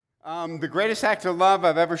The greatest act of love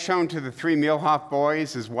I've ever shown to the three Muehlhoff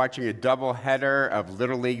boys is watching a doubleheader of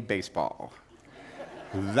Little League baseball.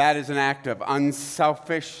 That is an act of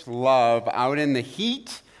unselfish love out in the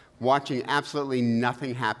heat, watching absolutely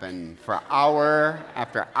nothing happen for hour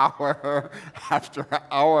after hour after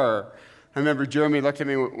hour. I remember Jeremy looked at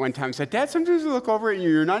me one time and said, "Dad, sometimes you look over and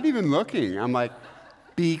you're not even looking." I'm like,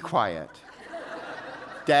 "Be quiet.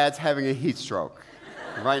 Dad's having a heat stroke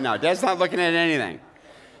right now. Dad's not looking at anything."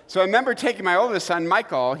 So I remember taking my oldest son,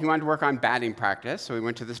 Michael. He wanted to work on batting practice, so we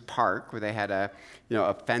went to this park where they had a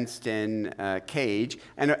fenced-in cage.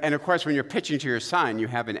 And of course, when you're pitching to your son, you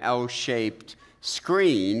have an L-shaped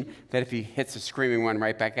screen that if he hits a screaming one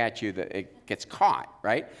right back at you, that it gets caught,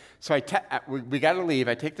 right? So we got to leave.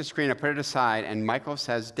 I take the screen, I put it aside, and Michael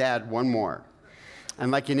says, "Dad, one more."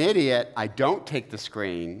 And like an idiot, I don't take the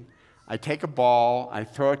screen. I take a ball, I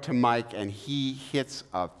throw it to Mike, and he hits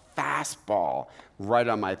a fastball right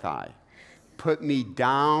on my thigh. Put me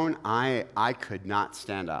down. I could not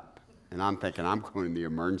stand up. And I'm thinking, I'm going to the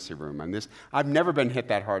emergency room on this. I've never been hit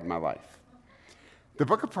that hard in my life. The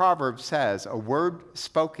book of Proverbs says a word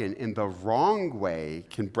spoken in the wrong way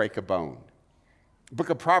can break a bone. The book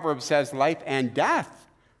of Proverbs says life and death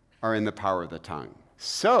are in the power of the tongue.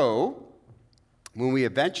 So, when we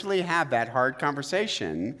eventually have that hard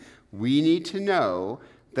conversation, we need to know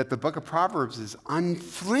that the book of Proverbs is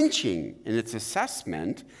unflinching in its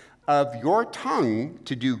assessment of your tongue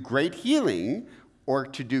to do great healing or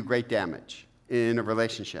to do great damage in a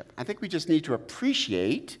relationship. I think we just need to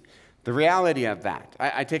appreciate the reality of that.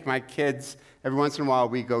 I take my kids, every once in a while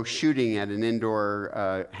we go shooting at an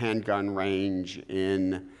indoor handgun range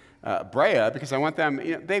in Brea, because I want them,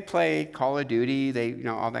 they play Call of Duty,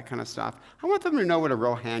 all that kind of stuff. I want them to know what a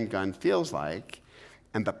real handgun feels like.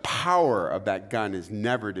 And the power of that gun is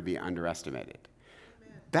never to be underestimated.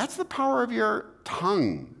 Amen. That's the power of your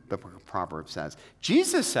tongue, the book of Proverbs says.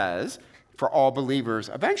 Jesus says, for all believers,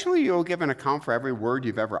 eventually you'll give an account for every word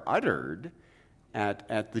you've ever uttered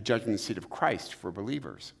at the judgment seat of Christ for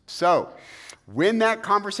believers. So, when that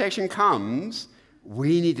conversation comes,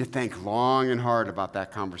 we need to think long and hard about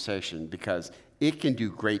that conversation because it can do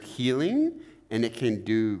great healing and it can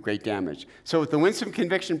do great damage. So with the Winsome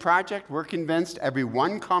Conviction Project, we're convinced every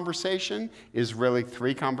one conversation is really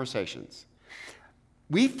three conversations.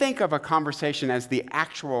 We think of a conversation as the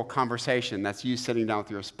actual conversation. That's you sitting down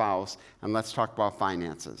with your spouse, and let's talk about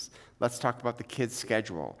finances. Let's talk about the kids'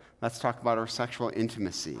 schedule. Let's talk about our sexual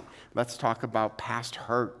intimacy. Let's talk about past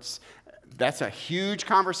hurts. That's a huge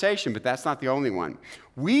conversation, but that's not the only one.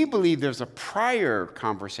 We believe there's a prior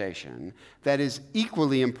conversation that is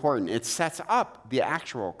equally important. It sets up the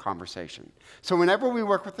actual conversation. So whenever we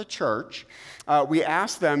work with the church, we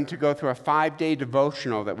ask them to go through a 5-day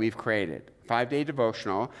devotional that we've created. 5-day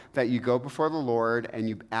devotional that you go before the Lord and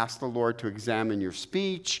you ask the Lord to examine your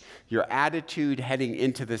speech, your attitude heading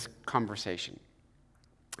into this conversation.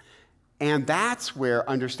 And that's where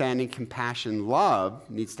understanding, compassion, love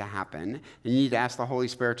needs to happen. And you need to ask the Holy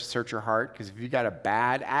Spirit to search your heart, because if you've got a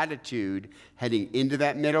bad attitude heading into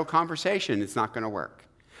that middle conversation, it's not going to work.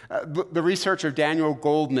 The research of Daniel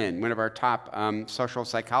Goldman, one of our top social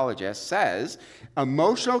psychologists, says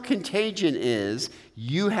emotional contagion is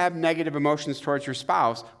you have negative emotions towards your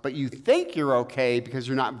spouse, but you think you're okay because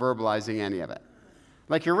you're not verbalizing any of it.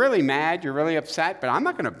 Like you're really mad, you're really upset, but I'm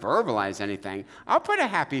not going to verbalize anything. I'll put a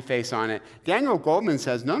happy face on it. Daniel Goldman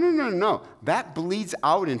says, no. That bleeds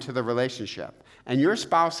out into the relationship, and your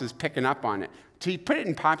spouse is picking up on it. To put it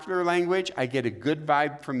in popular language, I get a good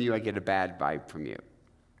vibe from you, I get a bad vibe from you,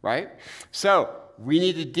 right? So we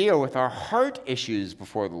need to deal with our heart issues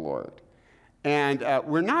before the Lord. And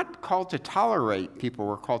we're not called to tolerate people,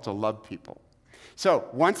 we're called to love people. So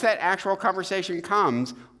once that actual conversation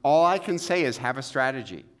comes, all I can say is have a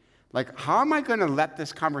strategy. Like, how am I going to let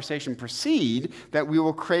this conversation proceed that we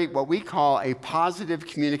will create what we call a positive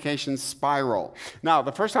communication spiral? Now,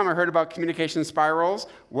 the first time I heard about communication spirals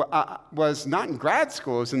was not in grad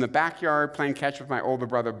school. It was in the backyard playing catch with my older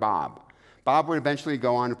brother, Bob. Bob would eventually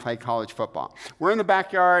go on to play college football. We're in the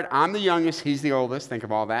backyard. I'm the youngest. He's the oldest. Think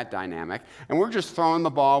of all that dynamic. And we're just throwing the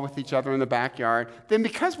ball with each other in the backyard. Then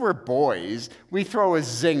because we're boys, we throw a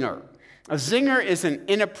zinger. A zinger is an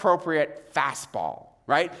inappropriate fastball,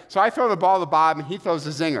 right? So I throw the ball to Bob, and he throws a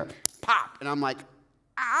zinger. Pop! And I'm like,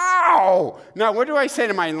 ow! Now, what do I say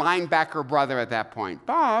to my linebacker brother at that point?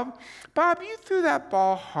 Bob, you threw that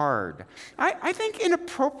ball hard. I think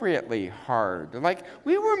inappropriately hard. Like,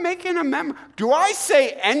 we were making a memo. Do I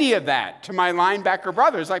say any of that to my linebacker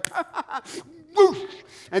brother? It's like, whoosh.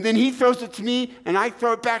 And then he throws it to me, and I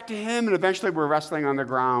throw it back to him, and eventually we're wrestling on the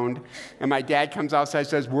ground. And my dad comes outside and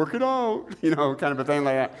says, work it out, kind of a thing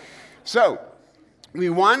like that. So we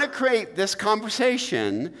want to create this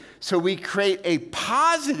conversation so we create a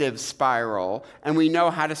positive spiral, and we know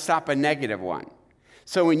how to stop a negative one.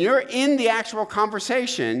 So when you're in the actual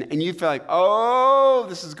conversation, and you feel like, oh,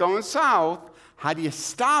 this is going south, how do you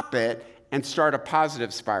stop it and start a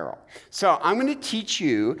positive spiral? So I'm going to teach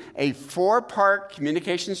you a 4-part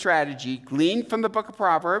communication strategy gleaned from the book of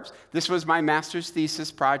Proverbs. This was my master's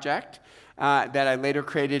thesis project that I later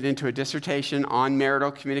created into a dissertation on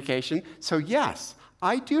marital communication. So yes,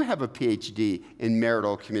 I do have a PhD in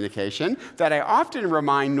marital communication that I often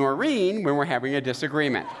remind Noreen when we're having a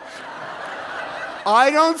disagreement.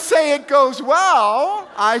 I don't say it goes well.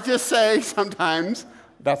 I just say sometimes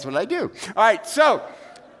that's what I do. All right, so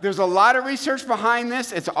there's a lot of research behind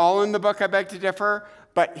this. It's all in the book, I Beg to Differ.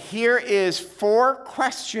 But here is 4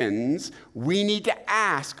 questions we need to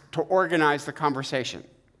ask to organize the conversation.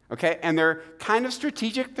 Okay? And they're kind of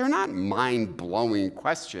strategic. They're not mind-blowing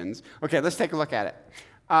questions. Okay, let's take a look at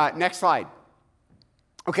it. Next slide.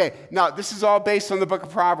 Okay, now this is all based on the book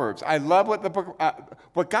of Proverbs. I love what the book,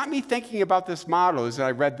 what got me thinking about this model is that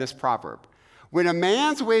I read this proverb. When a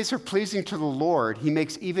man's ways are pleasing to the Lord, he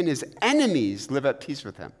makes even his enemies live at peace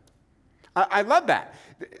with him. I love that.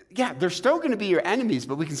 Yeah, they're still going to be your enemies,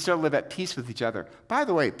 but we can still live at peace with each other. By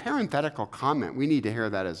the way, parenthetical comment, we need to hear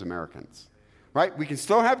that as Americans. Right? We can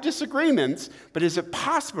still have disagreements, but is it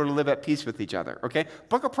possible to live at peace with each other? Okay?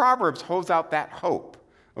 Book of Proverbs holds out that hope.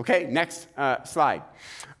 Okay, next slide.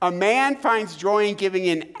 A man finds joy in giving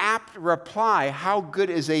an apt reply. How good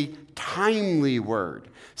is a timely word?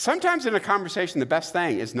 Sometimes in a conversation, the best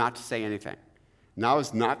thing is not to say anything. Now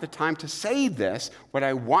is not the time to say this, what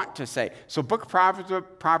I want to say. So book of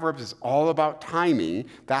Proverbs is all about timing.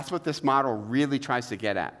 That's what this model really tries to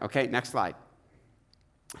get at. Okay, next slide.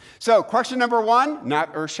 So question number 1,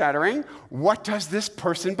 not earth-shattering. What does this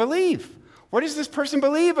person believe? What does this person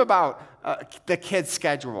believe about the kid's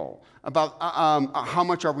schedule? About how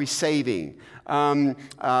much are we saving?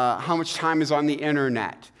 How much time is on the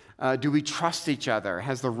internet? Do we trust each other?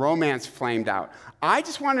 Has the romance flamed out? I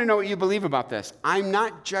just want to know what you believe about this. I'm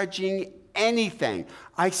not judging anything.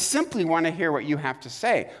 I simply want to hear what you have to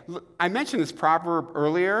say. I mentioned this proverb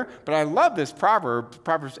earlier, but I love this proverb,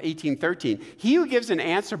 Proverbs 18:13. He who gives an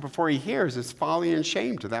answer before he hears is folly and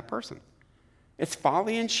shame to that person. It's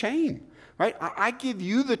folly and shame. Right? I give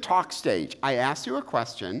you the talk stage. I ask you a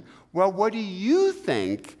question. Well, what do you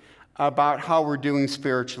think about how we're doing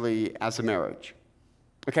spiritually as a marriage?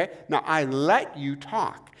 Okay? Now, I let you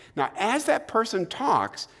talk. Now, as that person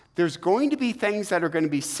talks, there's going to be things that are going to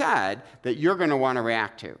be said that you're going to want to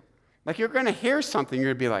react to. Like you're going to hear something,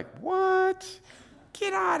 you're going to be like, what?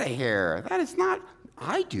 Get out of here. That is not,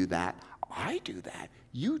 I do that. I do that.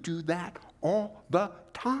 You do that all the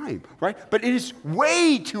time, right? But it is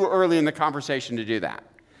way too early in the conversation to do that.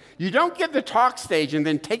 You don't give the talk stage and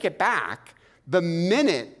then take it back the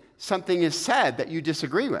minute something is said that you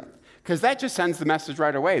disagree with, because that just sends the message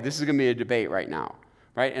right away. This is going to be a debate right now,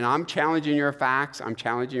 right? And I'm challenging your facts. I'm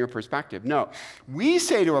challenging your perspective. No, we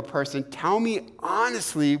say to a person, tell me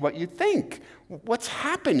honestly what you think. What's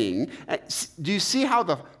happening? Do you see how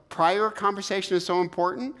the prior conversation is so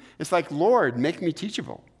important? It's like, Lord, make me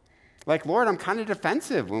teachable. Like, Lord, I'm kind of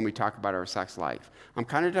defensive when we talk about our sex life. I'm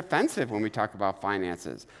kind of defensive when we talk about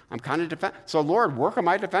finances. I'm kind of defensive. So, Lord, work on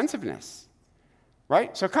my defensiveness.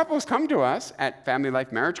 Right? So couples come to us at Family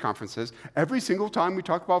Life Marriage Conferences. Every single time we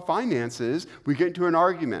talk about finances, we get into an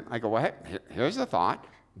argument. I go, well, hey, here's the thought.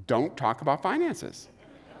 Don't talk about finances.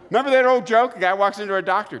 Remember that old joke? A guy walks into a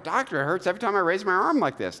doctor. Doctor, it hurts every time I raise my arm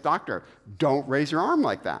like this. Doctor, don't raise your arm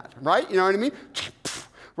like that. Right? You know what I mean?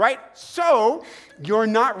 Right? So you're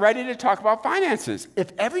not ready to talk about finances.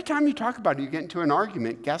 If every time you talk about it, you get into an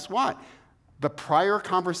argument, guess what? The prior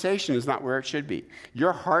conversation is not where it should be.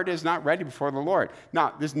 Your heart is not ready before the Lord.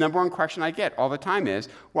 Now, this number one question I get all the time is,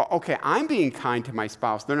 well, okay, I'm being kind to my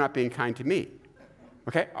spouse. They're not being kind to me.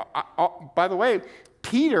 Okay? By the way,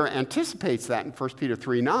 Peter anticipates that in 1 Peter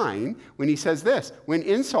 3:9 when he says this, when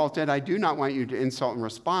insulted, I do not want you to insult in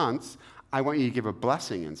response. I want you to give a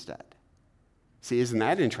blessing instead. See, isn't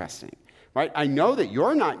that interesting? Right? I know that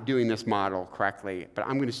you're not doing this model correctly, but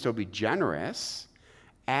I'm going to still be generous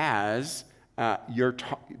as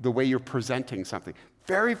the way you're presenting something.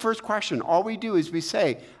 Very first question, all we do is we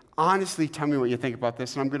say, honestly, tell me what you think about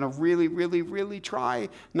this, and I'm going to really, really, really try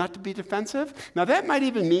not to be defensive. Now, that might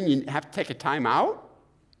even mean you have to take a time out.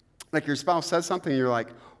 Like your spouse says something, and you're like,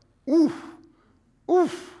 oof,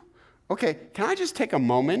 oof. Okay, can I just take a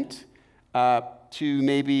moment to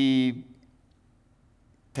maybe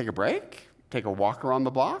take a break, take a walk around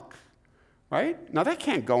the block, right? Now, that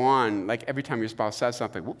can't go on like every time your spouse says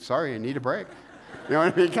something, whoops, sorry, I need a break. You know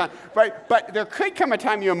what I mean? Right? But there could come a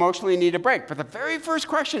time you emotionally need a break. But the very first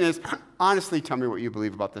question is, honestly, tell me what you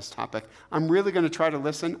believe about this topic. I'm really going to try to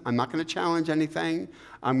listen. I'm not going to challenge anything.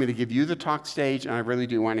 I'm going to give you the talk stage, and I really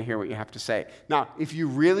do want to hear what you have to say. Now, if you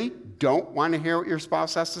really don't want to hear what your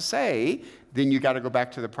spouse has to say, then you got to go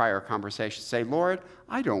back to the prior conversation. Say, Lord,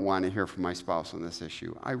 I don't want to hear from my spouse on this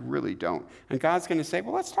issue. I really don't. And God's going to say,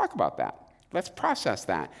 well, let's talk about that. Let's process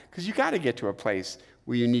that. Because you got to get to a place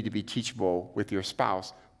where you need to be teachable with your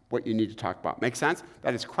spouse what you need to talk about. Make sense?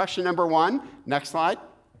 That is question number one. Next slide.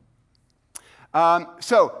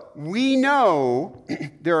 So we know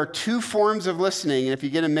there are two forms of listening, and if you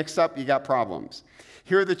get them mixed up, you got problems.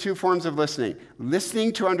 Here are the two forms of listening: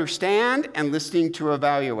 listening to understand and listening to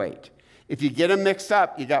evaluate. If you get them mixed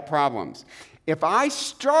up, you got problems. If I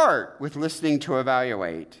start with listening to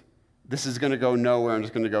evaluate, this is going to go nowhere, and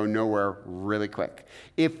it's going to go nowhere really quick.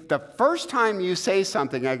 If the first time you say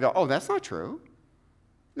something, I go, oh, that's not true.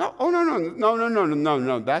 No, oh,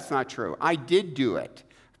 no, that's not true. I did do it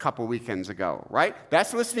a couple weekends ago, right?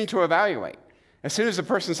 That's listening to evaluate. As soon as the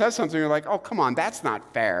person says something, you're like, oh, come on, that's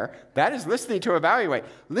not fair. That is listening to evaluate.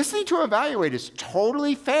 Listening to evaluate is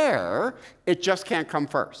totally fair. It just can't come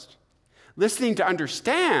first. Listening to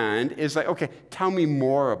understand is like, okay, tell me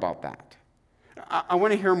more about that. I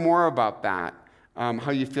want to hear more about that,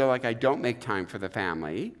 how you feel like I don't make time for the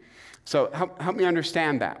family. So help me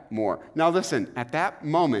understand that more. Now listen, at that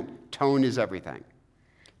moment, tone is everything.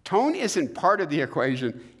 Tone isn't part of the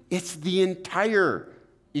equation. It's the entire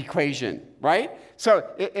equation, right? So,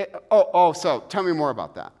 so tell me more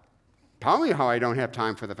about that. Tell me how I don't have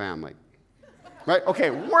time for the family. Right? Okay,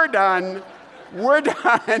 we're done. We're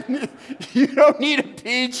done. You don't need a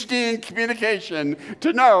PhD in communication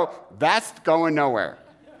to know that's going nowhere,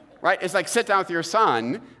 right? It's like sit down with your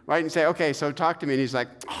son, right, and say, okay, so talk to me. And he's like,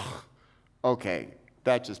 oh, okay,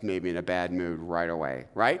 that just made me in a bad mood right away,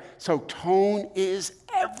 right? So tone is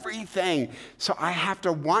everything. So I have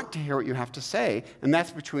to want to hear what you have to say, and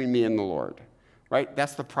that's between me and the Lord, right?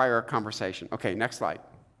 That's the prior conversation. Okay, next slide.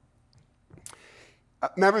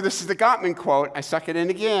 Remember, this is the Gottman quote. I stuck it in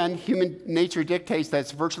again. Human nature dictates that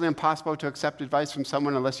it's virtually impossible to accept advice from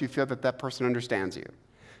someone unless you feel that that person understands you.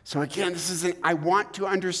 So again, this is I want to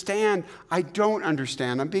understand. I don't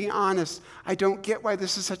understand. I'm being honest. I don't get why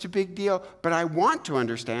this is such a big deal, but I want to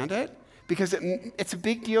understand it because it's a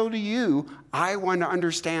big deal to you. I want to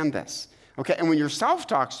understand this. Okay, and when your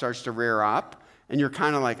self-talk starts to rear up, and you're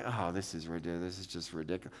kind of like, oh, this is ridiculous. This is just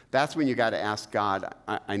ridiculous. That's when you got to ask God,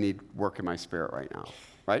 I need work in my spirit right now,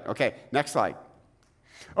 right? Okay, next slide.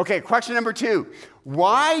 Okay, question number 2.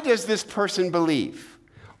 Why does this person believe?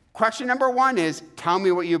 Question number 1 is, tell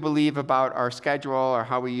me what you believe about our schedule or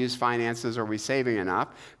how we use finances. Are we saving enough?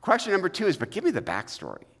 Question number 2 is, but give me the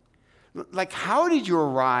backstory. Like, how did you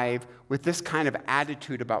arrive with this kind of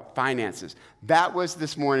attitude about finances? That was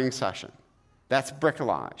this morning's session. That's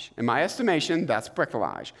bricolage. In my estimation, that's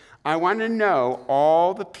bricolage. I want to know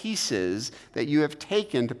all the pieces that you have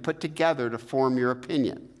taken to put together to form your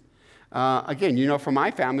opinion. Again, you know, from my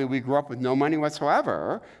family, we grew up with no money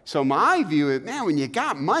whatsoever. So my view is, man, when you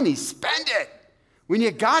got money, spend it. When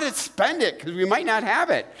you got it, spend it, because we might not have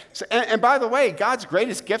it. So, and by the way, God's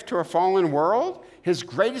greatest gift to a fallen world, his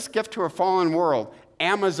greatest gift to a fallen world,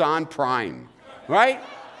 Amazon Prime, right?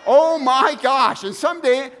 Oh my gosh, and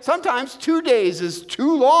sometimes 2 days is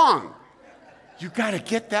too long. You got to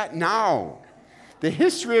get that now. The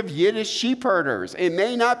history of Yiddish sheep herders. It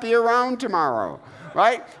may not be around tomorrow,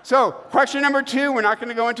 right? So question number 2, we're not going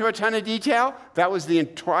to go into a ton of detail. That was the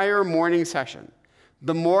entire morning session.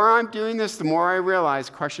 The more I'm doing this, the more I realize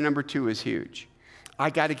question number 2 is huge. I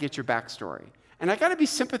got to get your backstory. And I got to be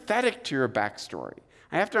sympathetic to your backstory.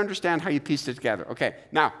 I have to understand how you pieced it together. Okay,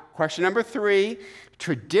 now, question number 3,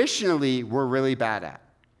 traditionally, we're really bad at.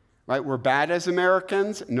 Right? We're bad as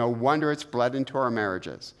Americans. No wonder it's bled into our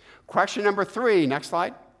marriages. Question number 3, next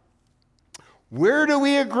slide. Where do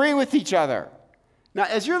we agree with each other? Now,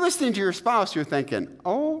 as you're listening to your spouse, you're thinking,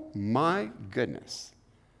 oh my goodness.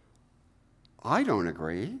 I don't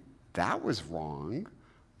agree. That was wrong.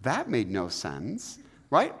 That made no sense.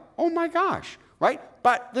 Right? Oh my gosh. Right?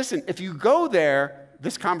 But listen, if you go there,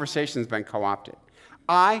 this conversation has been co-opted.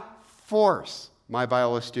 I force my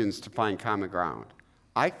Biola students to find common ground.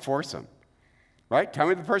 I force them, right? Tell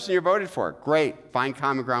me the person you voted for. Great. Find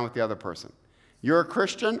common ground with the other person. You're a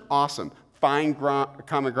Christian? Awesome. Find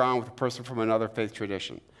common ground with a person from another faith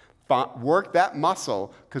tradition. Work that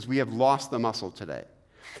muscle, because we have lost the muscle today.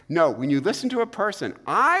 No, when you listen to a person,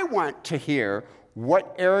 I want to hear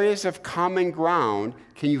What areas of common ground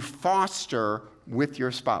can you foster with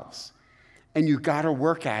your spouse? And you got to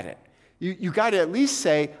work at it. You got to at least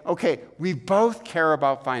say, okay, we both care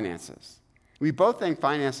about finances. We both think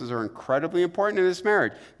finances are incredibly important in this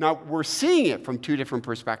marriage. Now, we're seeing it from two different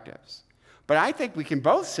perspectives. But I think we can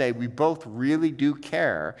both say we both really do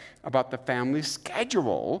care about the family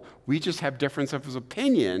schedule. We just have differences of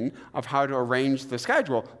opinion of how to arrange the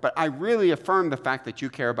schedule. But I really affirm the fact that you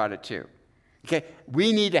care about it too. Okay?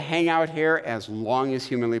 We need to hang out here as long as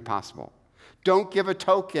humanly possible. Don't give a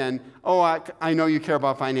token, I know you care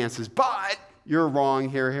about finances, but you're wrong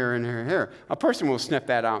here, here, and here, here. A person will sniff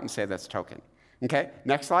that out and say that's token. Okay,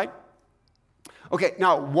 next slide. Okay,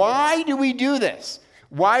 now why do we do this?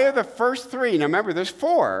 Why are the first three, now remember there's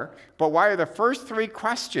four, but why are the first three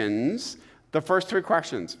questions the first three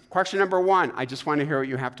questions? Question number one, I just want to hear what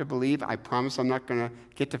you have to believe. I promise I'm not going to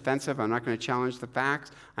get defensive. I'm not going to challenge the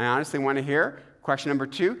facts. I honestly want to hear. Question number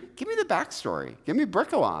two, give me the backstory. Give me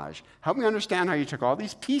bricolage. Help me understand how you took all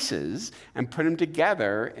these pieces and put them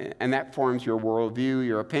together, and that forms your worldview,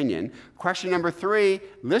 your opinion. Question number three,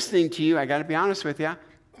 listening to you, I got to be honest with you,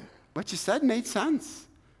 what you said made sense.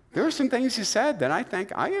 There were some things you said that I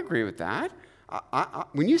think I agree with that.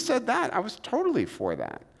 When you said that, I was totally for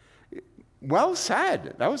that. Well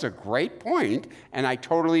said. That was a great point, and I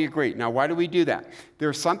totally agree. Now, why do we do that?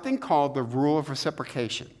 There's something called the rule of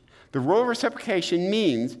reciprocation. The rule of reciprocation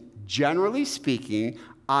means, generally speaking,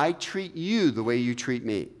 I treat you the way you treat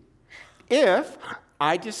me. If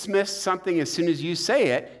I dismiss something as soon as you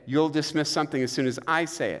say it, you'll dismiss something as soon as I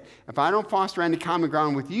say it. If I don't foster any common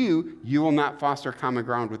ground with you, you will not foster common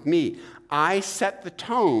ground with me. I set the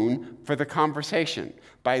tone for the conversation.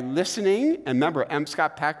 By listening, and remember, M.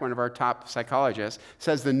 Scott Peck, one of our top psychologists,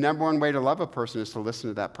 says the number one way to love a person is to listen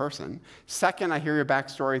to that person. Second, I hear your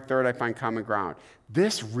backstory. Third, I find common ground.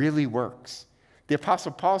 This really works. The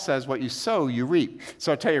Apostle Paul says, what you sow, you reap.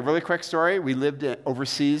 So I'll tell you a really quick story. We lived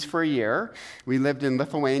overseas for a year. We lived in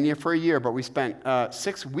Lithuania for a year, but we spent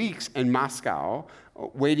 6 weeks in Moscow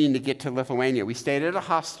waiting to get to Lithuania. We stayed at a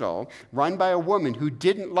hostel run by a woman who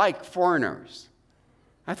didn't like foreigners.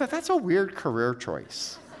 I thought, that's a weird career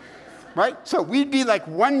choice, right? So we'd be like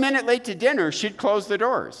 1 minute late to dinner, she'd close the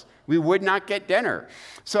doors. We would not get dinner.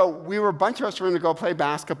 So we were, a bunch of us were going to go play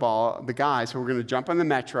basketball, the guys, who were going to jump on the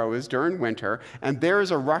metro. It was during winter, and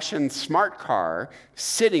there's a Russian smart car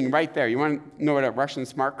sitting right there. You want to know what a Russian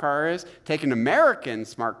smart car is? Take an American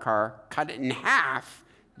smart car, cut it in half,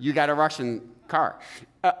 you got a Russian car.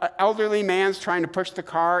 An elderly man's trying to push the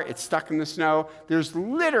car. It's stuck in the snow. There's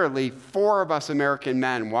literally 4 of us American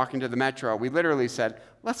men walking to the metro. We literally said,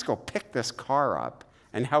 let's go pick this car up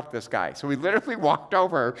and help this guy. So we literally walked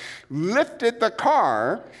over, lifted the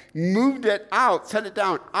car, moved it out, set it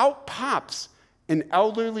down. Out pops an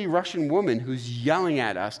elderly Russian woman who's yelling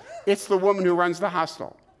at us. It's the woman who runs the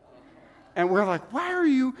hostel. And we're like, why are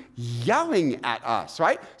you yelling at us,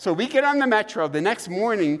 right? So we get on the metro. The next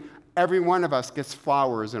morning, every one of us gets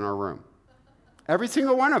flowers in our room. Every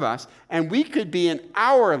single one of us. And we could be an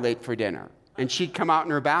hour late for dinner. And she'd come out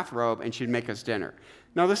in her bathrobe and she'd make us dinner.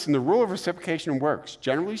 Now listen, the rule of reciprocation works.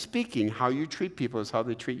 Generally speaking, how you treat people is how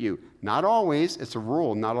they treat you. Not always. It's a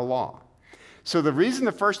rule, not a law. So the reason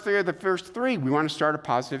the first three are the first three, we want to start a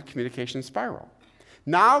positive communication spiral.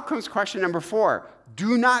 Now comes question number 4.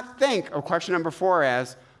 Do not think of question number 4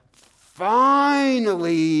 as, finally,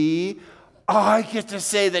 I get to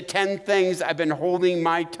say the 10 things I've been holding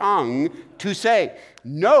my tongue to say.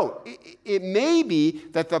 No, it may be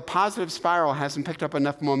that the positive spiral hasn't picked up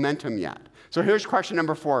enough momentum yet. So here's question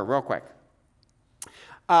number 4, real quick.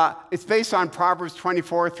 It's based on Proverbs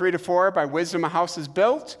 24, 3-4. By wisdom a house is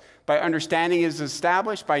built, by understanding is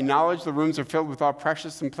established, by knowledge the rooms are filled with all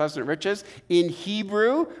precious and pleasant riches. In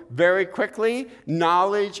Hebrew, very quickly,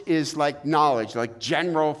 knowledge is like knowledge, like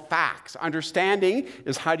general facts. Understanding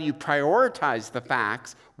is how do you prioritize the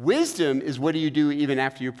facts. Wisdom is what do you do even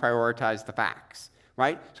after you prioritize the facts.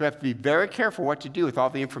 Right? So we have to be very careful what to do with all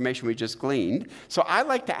the information we just gleaned. So I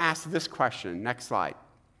like to ask this question. Next slide.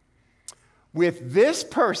 With this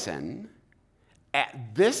person,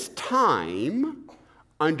 at this time,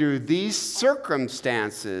 under these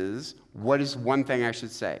circumstances, what is one thing I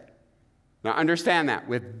should say? Now understand that.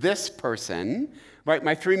 With this person, right,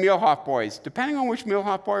 my 3 Muehlhoff boys, depending on which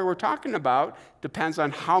Muehlhoff boy we're talking about, depends on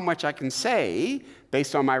how much I can say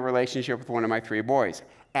based on my relationship with one of my 3 boys.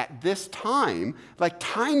 At this time, like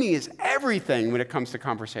timing is everything when it comes to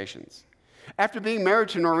conversations. After being married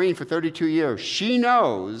to Noreen for 32 years, she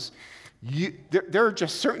knows there are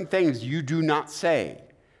just certain things you do not say,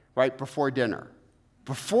 right, before dinner.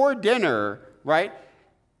 Before dinner, right,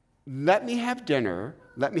 let me have dinner,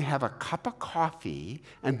 let me have a cup of coffee,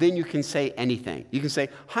 and then you can say anything. You can say,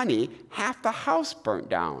 honey, half the house burnt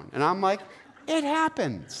down. And I'm like, it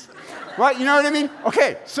happens. Right? You know what I mean?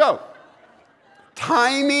 Okay, so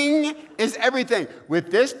timing is everything.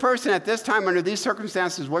 With this person at this time, under these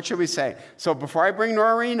circumstances, what should we say? So before I bring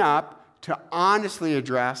Noreen up to honestly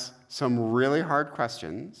address some really hard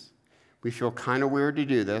questions, we feel kind of weird to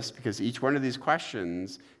do this because each one of these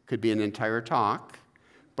questions could be an entire talk,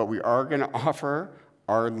 but we are going to offer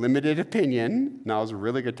our limited opinion. Now is a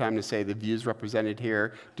really good time to say the views represented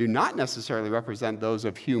here do not necessarily represent those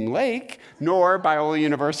of Hume Lake, nor Biola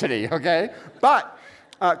University, okay? But,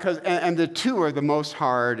 and the two are the most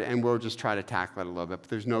hard, and we'll just try to tackle it a little bit, but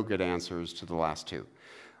there's no good answers to the last two.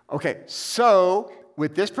 Okay, so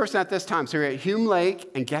with this person at this time, so you're at Hume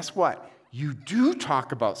Lake, and guess what? You do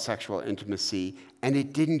talk about sexual intimacy, and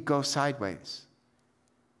it didn't go sideways,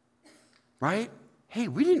 right? Hey,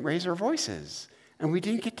 we didn't raise our voices. And we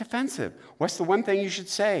didn't get defensive. What's the one thing you should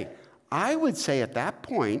say? I would say at that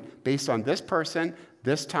point, based on this person,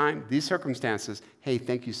 this time, these circumstances, hey,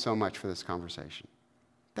 thank you so much for this conversation.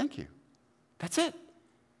 Thank you. That's it.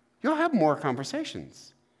 You'll have more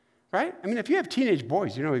conversations, right? I mean, if you have teenage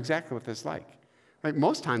boys, you know exactly what this is like. Right?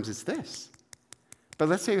 Most times it's this. But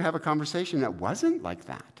let's say you have a conversation that wasn't like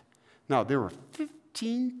that. Now, there were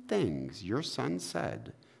 15 things your son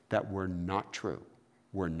said that were not true.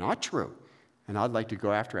 Were not true. And I'd like to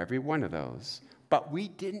go after every one of those. But we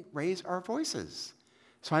didn't raise our voices.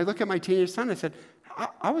 So I look at my teenage son and I said,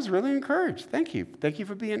 I was really encouraged. Thank you. Thank you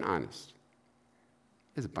for being honest.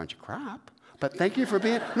 It's a bunch of crap. But thank you for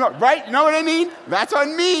being, no, right? You know what I mean? That's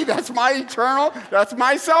on me. That's my eternal, that's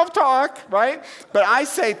my self-talk, right? But I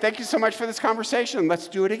say, thank you so much for this conversation. Let's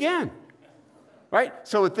do it again. Right?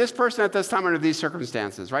 So with this person at this time under these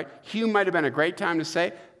circumstances, right? Hume might have been a great time to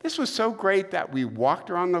say, this was so great that we walked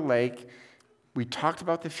around the lake. We talked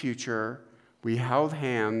about the future. We held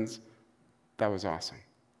hands. That was awesome.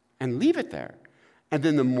 And leave it there. And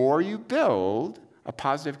then the more you build a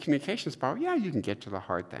positive communications power, yeah, you can get to the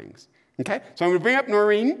hard things. Okay? So I'm going to bring up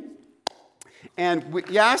Noreen. And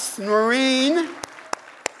yes, Noreen,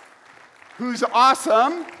 who's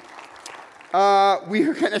awesome, we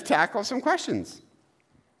are going to tackle some questions.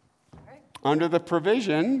 Right. Under the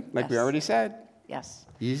provision, like we already said. Yes.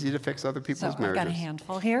 Easy to fix other people's marriages. I've got a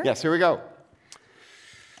handful here. Yes, here we go.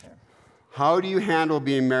 How do you handle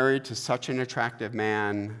being married to such an attractive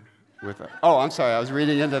man with a... Oh, I'm sorry, I was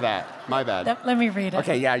reading into that. My bad. Let me read it.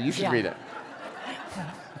 Okay, yeah, you should read it.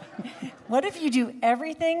 What if you do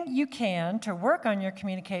everything you can to work on your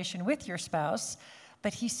communication with your spouse,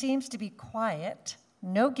 but he seems to be quiet,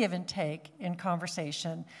 no give and take in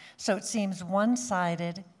conversation, so it seems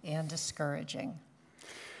one-sided and discouraging?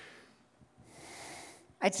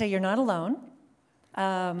 I'd say you're not alone.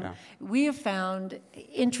 We have found,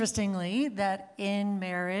 interestingly, that in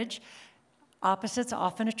marriage, opposites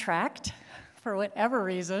often attract for whatever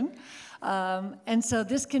reason. And so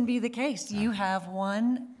this can be the case. You have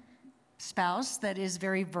one spouse that is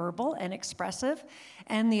very verbal and expressive,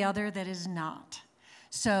 and the other that is not.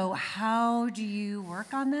 So how do you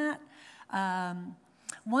work on that?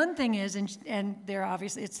 One thing is, and there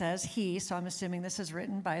obviously it says he, so I'm assuming this is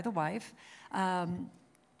written by the wife,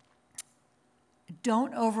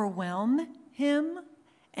 don't overwhelm him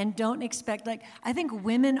and don't expect, I think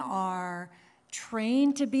women are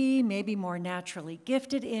trained to be maybe more naturally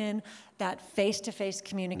gifted in that face-to-face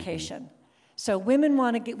communication. Mm-hmm. So women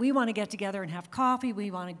we want to get together and have coffee,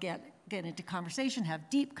 we want to get into conversation, have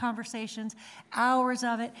deep conversations, hours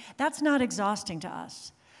of it. That's not exhausting to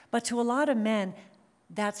us. But to a lot of men,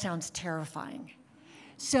 that sounds terrifying.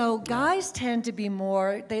 So guys tend to be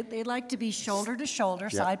more, they like to be shoulder to shoulder,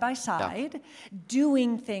 side by side,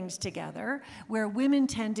 doing things together, where women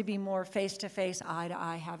tend to be more face to face, eye to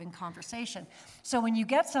eye, having conversation. So when you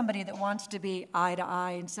get somebody that wants to be eye to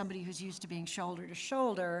eye and somebody who's used to being shoulder to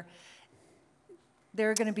shoulder,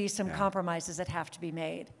 there are going to be some compromises that have to be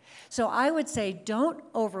made. So I would say don't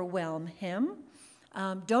overwhelm him.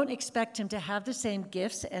 Don't expect him to have the same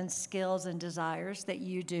gifts and skills and desires that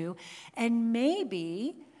you do. And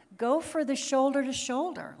maybe go for the shoulder to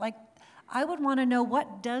shoulder. Like, I would want to know,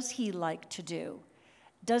 what does he like to do?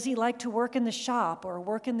 Does he like to work in the shop or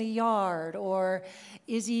work in the yard? Or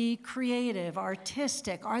is he creative,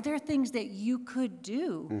 artistic? Are there things that you could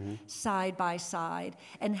do side by side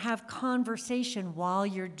and have conversation while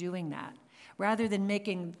you're doing that? Rather than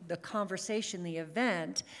making the conversation the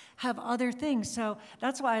event, have other things. So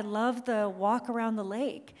that's why I love the walk around the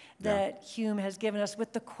lake that Hume has given us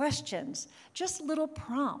with the questions, just little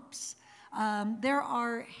prompts. There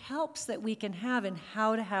are helps that we can have in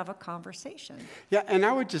how to have a conversation. Yeah, and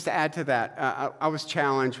I would just add to that. I was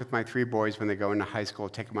challenged with my 3 boys when they go into high school,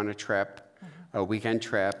 take them on a trip, a weekend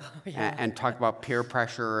trip, and talk about peer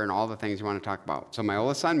pressure and all the things you want to talk about. So my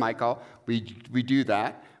oldest son, Michael, we do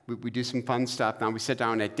that. We do some fun stuff. Now we sit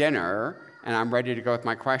down at dinner, and I'm ready to go with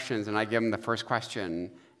my questions, and I give him the first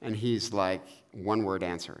question, and he's like, one-word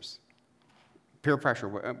answers. Peer pressure.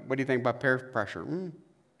 What do you think about peer pressure?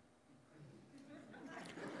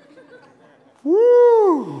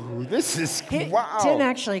 Woo! This is wow. Tim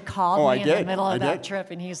actually called me in the middle of that did.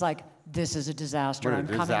 trip, and he's like, "This is a disaster. What a I'm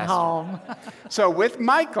disaster. coming home." So with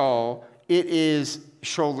Michael, it is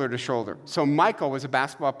shoulder to shoulder. So Michael was a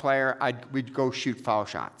basketball player. We'd go shoot foul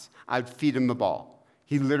shots. I'd feed him the ball.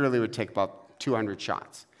 He literally would take about 200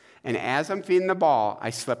 shots. And as I'm feeding the ball,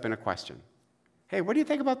 I slip in a question. Hey, what do you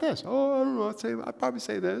think about this? Oh, I don't know. I'd probably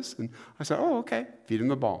say this. And I said, oh, okay. Feed him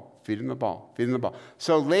the ball. Feed him the ball. Feed him the ball.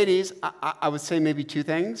 So ladies, I would say maybe 2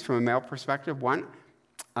 things from a male perspective. One,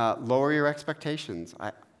 lower your expectations.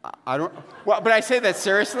 I don't, well, but I say that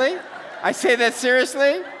seriously. I say that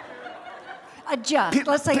seriously. Adjust.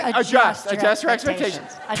 Let's say Adjust your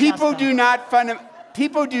expectations. People do not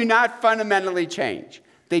fundamentally change.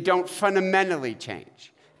 They don't fundamentally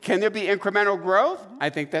change. Can there be incremental growth? I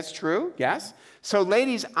think that's true, yes. So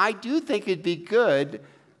ladies, I do think it'd be good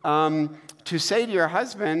to say to your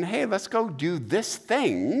husband, hey, let's go do this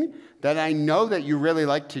thing that I know that you really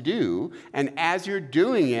like to do. And as you're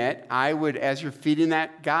doing it, as you're feeding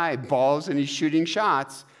that guy balls and he's shooting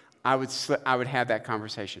shots, I would have that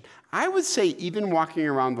conversation. I would say even walking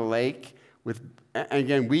around the lake with, and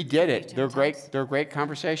again, we did it. They're great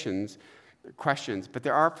questions. But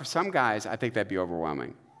there are, for some guys, I think that'd be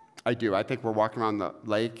overwhelming. I do. I think we're walking around the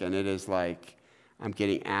lake and it is like, I'm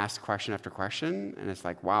getting asked question after question, and it's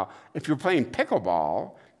like, wow. If you're playing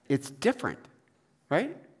pickleball, it's different,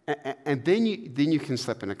 right? And then you can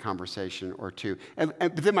slip in a conversation or two.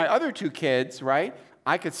 But then my other 2 kids, right?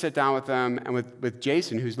 I could sit down with them, and with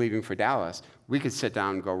Jason, who's leaving for Dallas, we could sit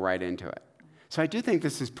down and go right into it. So I do think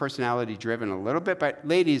this is personality-driven a little bit, but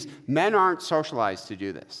ladies, men aren't socialized to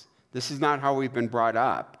do this. This is not how we've been brought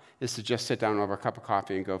up, is to just sit down over a cup of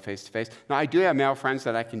coffee and go face-to-face. Now, I do have male friends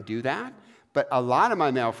that I can do that, but a lot of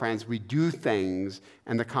my male friends, we do things,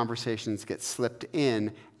 and the conversations get slipped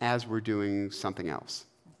in as we're doing something else.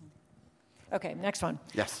 Okay, next one.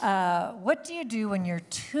 Yes. What do you do when you're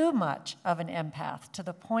too much of an empath to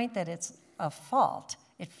the point that it's a fault?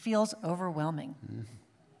 It feels overwhelming. Mm-hmm.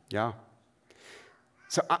 Yeah.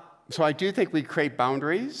 So I do think we create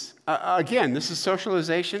boundaries. Again, this is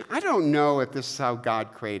socialization. I don't know if this is how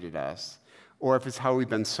God created us or if it's how we've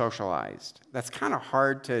been socialized. That's kind of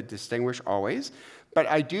hard to distinguish always. But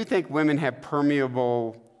I do think women have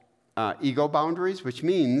permeable ego boundaries, which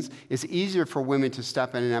means it's easier for women to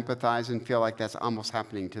step in and empathize and feel like that's almost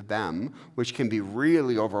happening to them, which can be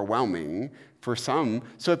really overwhelming for some.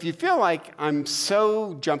 So if you feel like I'm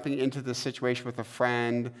so jumping into the situation with a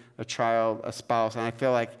friend, a child, a spouse, and I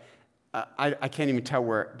feel like I can't even tell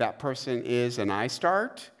where that person is and I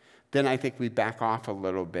start, then I think we back off a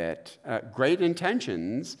little bit. Great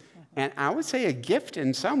intentions, and I would say a gift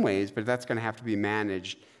in some ways, but that's going to have to be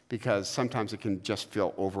managed because sometimes it can just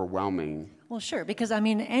feel overwhelming. Well, sure, because I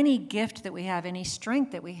mean, any gift that we have, any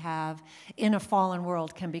strength that we have in a fallen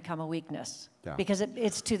world can become a weakness because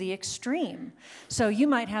it's to the extreme. So you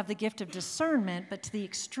might have the gift of discernment, but to the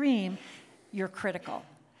extreme, you're critical.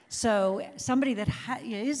 So somebody that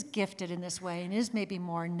is gifted in this way and is maybe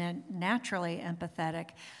more naturally empathetic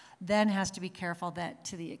then has to be careful that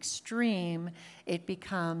to the extreme, it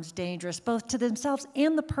becomes dangerous both to themselves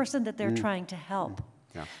and the person that they're trying to help.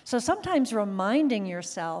 Yeah. So sometimes reminding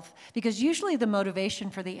yourself, because usually the motivation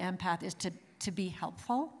for the empath is to be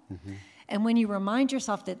helpful. Mm-hmm. And when you remind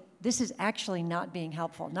yourself that this is actually not being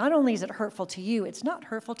helpful, not only is it hurtful to you, it's not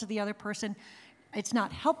hurtful to the other person, it's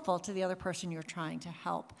not helpful to the other person you're trying to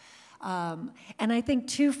help. And I think,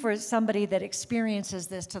 too, for somebody that experiences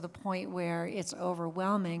this to the point where it's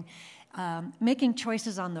overwhelming, making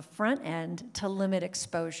choices on the front end to limit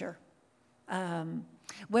exposure.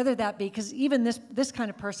 Whether that be, because even this kind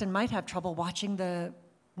of person might have trouble watching the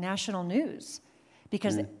national news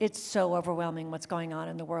because it's so overwhelming what's going on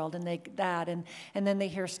in the world, and then they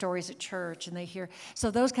hear stories at church, and so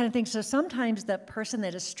those kind of things. So sometimes the person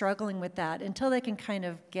that is struggling with that, until they can kind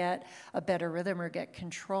of get a better rhythm or get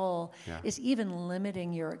control, is even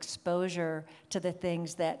limiting your exposure to the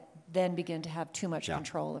things that then begin to have too much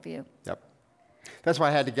control of you. Yep. That's why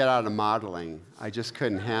I had to get out of modeling. I just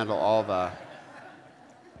couldn't handle all the...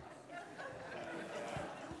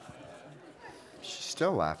 She's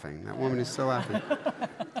still laughing. That woman is still laughing.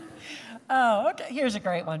 Oh, okay. Here's a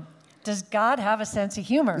great one. Does God have a sense of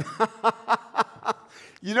humor?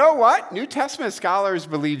 You know what? New Testament scholars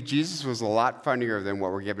believe Jesus was a lot funnier than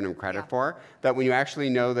what we're giving him credit for. That when you actually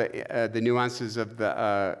know the nuances of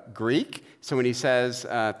the Greek, so when he says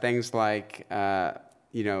things like,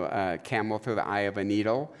 camel through the eye of a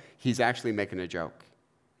needle, he's actually making a joke.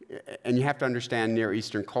 And you have to understand Near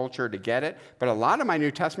Eastern culture to get it. But a lot of my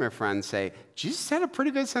New Testament friends say, Jesus had a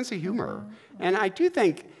pretty good sense of humor. Mm-hmm. And I do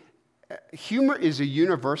think humor is a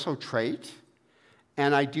universal trait.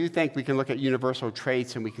 And I do think we can look at universal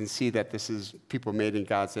traits and we can see that this is people made in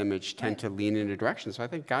God's image tend to lean in a direction. So I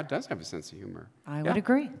think God does have a sense of humor. I would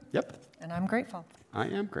agree. Yep. And I'm grateful. I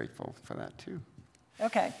am grateful for that too.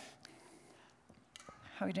 Okay.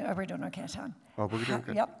 How are we doing? Are we doing okay, Tom? Oh, we're doing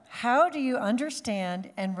good. Yep. How do you understand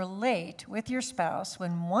and relate with your spouse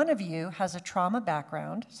when one of you has a trauma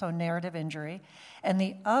background, so narrative injury, and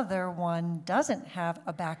the other one doesn't have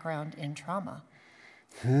a background in trauma?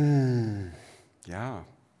 Yeah.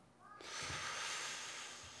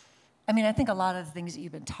 I mean, I think a lot of the things that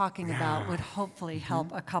you've been talking about would hopefully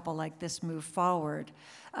help a couple like this move forward.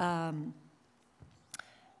 I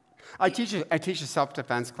teach a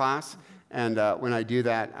self-defense class, and when I do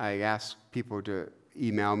that, I ask people to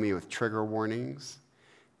email me with trigger warnings.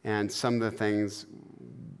 And some of the things,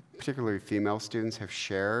 particularly female students, have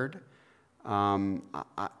shared,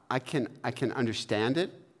 I can understand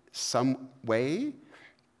it some way,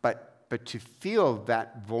 but to feel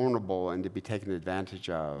that vulnerable and to be taken advantage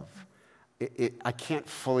of, I can't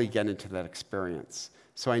fully get into that experience.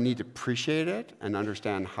 So I need to appreciate it and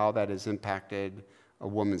understand how that has impacted a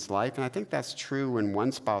woman's life. And I think that's true when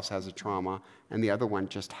one spouse has a trauma and the other one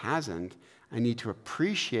just hasn't. I need to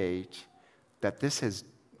appreciate that this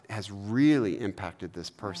has really impacted this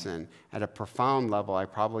person at a profound level I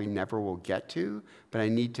probably never will get to, but I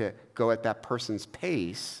need to go at that person's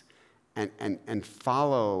pace and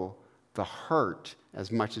follow the hurt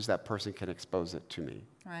as much as that person can expose it to me.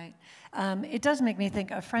 Right. It does make me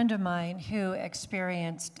think, a friend of mine who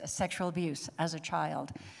experienced sexual abuse as a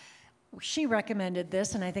child, she recommended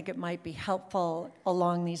this, and I think it might be helpful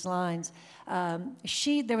along these lines.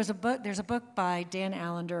 There's a book by Dan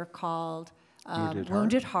Allender called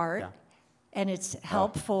Wounded Heart, and it's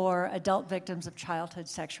help for adult victims of childhood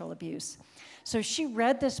sexual abuse. So she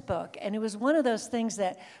read this book, and it was one of those things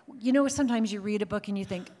that, sometimes you read a book and you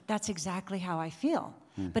think, that's exactly how I feel.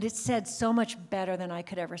 But it said so much better than I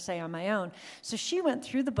could ever say on my own. So she went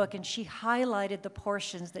through the book and she highlighted the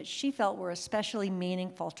portions that she felt were especially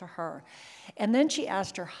meaningful to her. And then she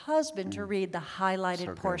asked her husband to read the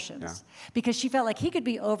highlighted portions because she felt like he could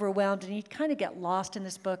be overwhelmed and he'd kind of get lost in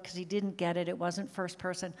this book because he didn't get it. It wasn't first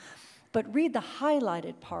person. But read the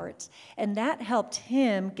highlighted parts, and that helped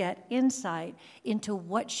him get insight into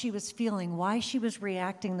what she was feeling, why she was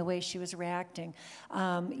reacting the way she was reacting.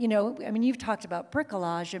 You've talked about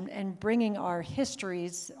bricolage and bringing our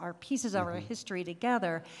histories, our pieces of our history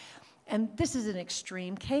together. And this is an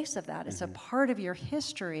extreme case of that. It's a part of your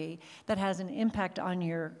history that has an impact on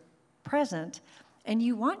your present. And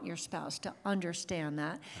you want your spouse to understand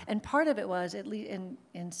that. And part of it was, at least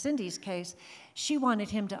in Cindy's case, she wanted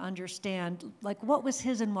him to understand what was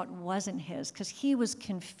his and what wasn't his, because he was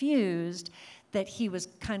confused that he was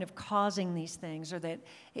kind of causing these things, or that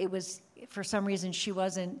it was, for some reason, she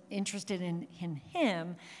wasn't interested in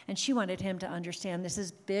him, and she wanted him to understand this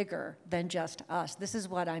is bigger than just us. This is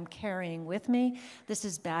what I'm carrying with me. This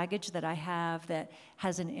is baggage that I have that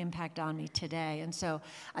has an impact on me today. And so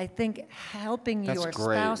I think helping your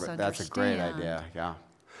spouse understand. That's a great idea, yeah.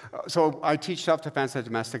 So I teach self-defense at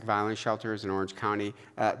domestic violence shelters in Orange County.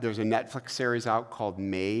 There's a Netflix series out called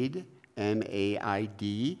MAID,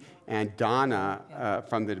 M-A-I-D, and Donna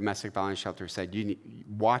from the domestic violence shelter said,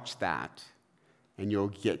 watch that, and you'll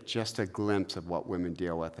get just a glimpse of what women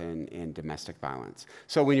deal with in domestic violence.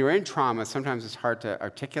 So when you're in trauma, sometimes it's hard to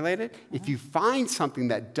articulate it. If you find something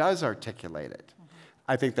that does articulate it,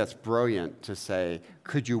 I think that's brilliant to say,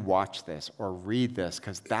 could you watch this or read this?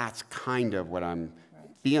 Because that's kind of what I'm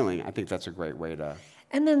feeling. I think that's a great way to...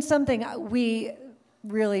 And then something we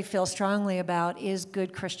really feel strongly about is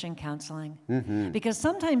good Christian counseling. Because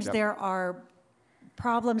sometimes there are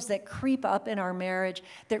problems that creep up in our marriage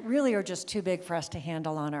that really are just too big for us to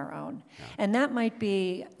handle on our own. And that might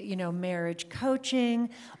be, marriage coaching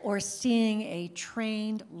or seeing a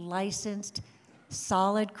trained, licensed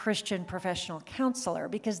solid Christian professional counselor,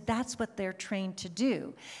 because that's what they're trained to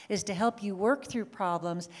do, is to help you work through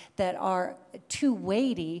problems that are too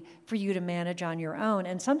weighty for you to manage on your own.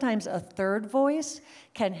 And sometimes a third voice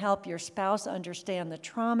can help your spouse understand the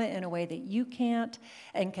trauma in a way that you can't,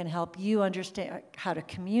 and can help you understand how to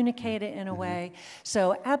communicate it in a way.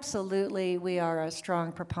 So absolutely, we are a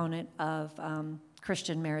strong proponent of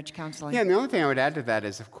Christian marriage counseling. Yeah, and the only thing I would add to that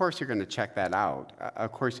is, of course, you're going to check that out.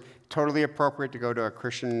 Of course, totally appropriate to go to a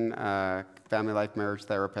Christian family life marriage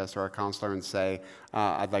therapist or a counselor and say,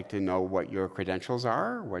 I'd like to know what your credentials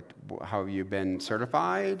are, how have you been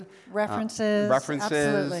certified? References.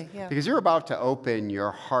 Absolutely, yeah. Because you're about to open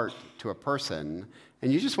your heart to a person,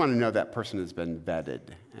 and you just want to know that person has been vetted.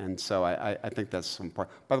 And so I think that's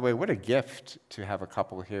important. By the way, what a gift to have a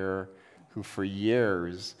couple here who for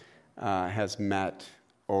years has met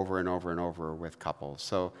over and over and over with couples.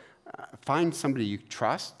 So find somebody you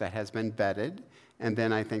trust that has been vetted, and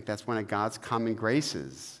then I think that's one of God's common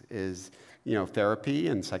graces is, therapy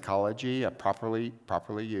and psychology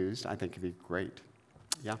properly used. I think it'd be great.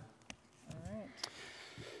 Yeah. All right.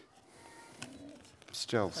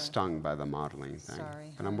 Still stung by the modeling thing.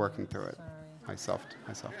 Sorry. But I'm working through it. Sorry.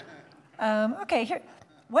 I self. Okay, here.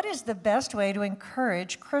 What is the best way to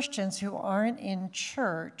encourage Christians who aren't in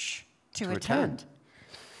church to attend?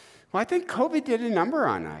 Well, I think COVID did a number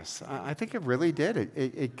on us. I think it really did.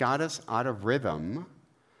 It got us out of rhythm,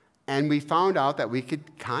 and we found out that we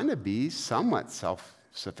could kind of be somewhat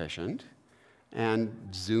self-sufficient and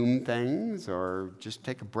Zoom things or just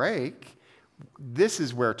take a break. This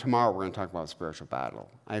is where tomorrow we're going to talk about spiritual battle.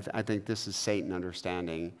 I think this is Satan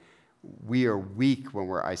understanding we are weak when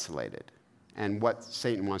we're isolated. And what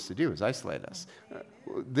Satan wants to do is isolate us.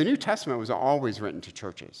 The New Testament was always written to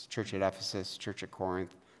churches. Church at Ephesus, church at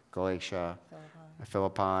Corinth, Galatia,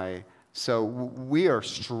 Philippi. So we are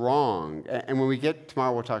strong. And when we get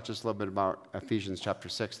tomorrow, we'll talk just a little bit about Ephesians chapter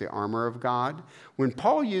 6, the armor of God. When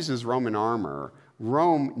Paul uses Roman armor,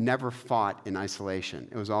 Rome never fought in isolation.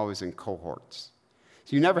 It was always in cohorts.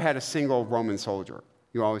 So you never had a single Roman soldier.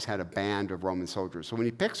 You always had a band of Roman soldiers. So when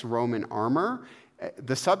he picks Roman armor,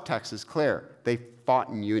 the subtext is clear. They fought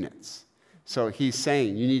in units. So he's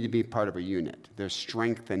saying you need to be part of a unit. There's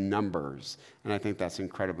strength in numbers, and I think that's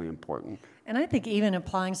incredibly important. And I think even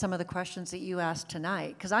applying some of the questions that you asked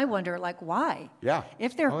tonight, because I wonder, why? Yeah.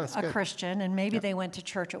 If they're that's a good. Christian and maybe they went to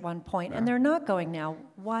church at one point and they're not going now,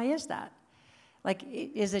 why is that?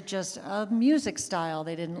 Is it just a music style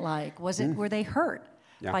they didn't like? Were they hurt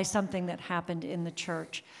by something that happened in the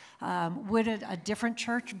church? Would a different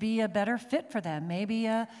church be a better fit for them? Maybe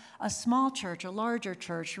a small church, a larger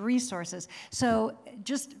church, resources. So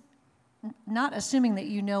just not assuming that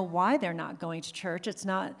you know why they're not going to church. It's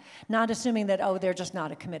not assuming that, they're just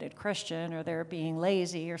not a committed Christian or they're being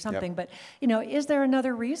lazy or something. But, is there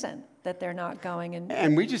another reason that they're not going?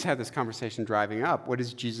 And we just had this conversation driving up. What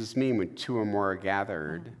does Jesus mean when two or more are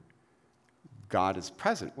gathered? God is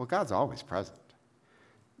present. Well, God's always present.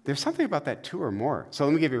 There's something about that two or more. So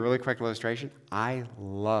let me give you a really quick illustration. I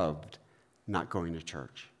loved not going to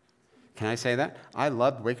church. Can I say that? I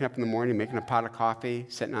loved waking up in the morning, making a pot of coffee,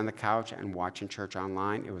 sitting on the couch, and watching church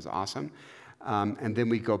online. It was awesome. And then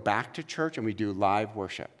we go back to church and we do live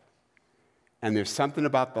worship. And there's something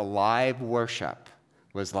about the live worship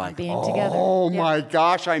was like, being together. My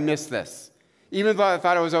gosh, I missed this. Even though I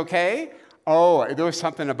thought it was okay, there was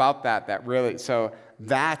something about that really, so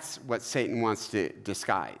that's what Satan wants to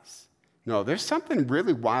disguise. No, there's something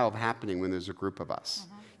really wild happening when there's a group of us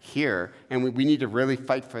here, and we need to really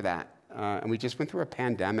fight for that. And we just went through a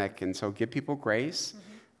pandemic, and so give people grace,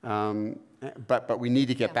 but we need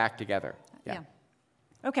to get back together. Yeah.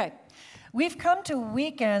 Okay. We've come to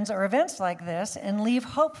weekends or events like this and leave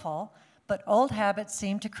hopeful, but old habits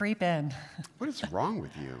seem to creep in. What is wrong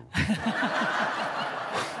with you?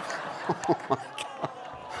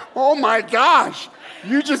 Oh my gosh!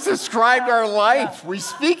 You just described our life. We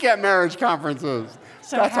speak at marriage conferences.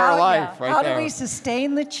 So that's our life right how there. How do we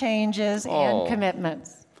sustain the changes and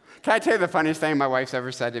commitments? Can I tell you the funniest thing my wife's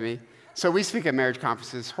ever said to me? So we speak at marriage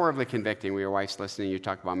conferences, horribly convicting. Your wife's listening. You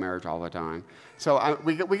talk about marriage all the time. So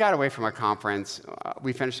we got away from a conference.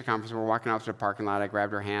 We finished the conference. We're walking out to the parking lot. I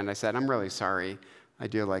grabbed her hand. I said, I'm really sorry. I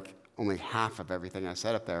do only half of everything I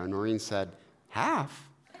said up there. And Noreen said, half?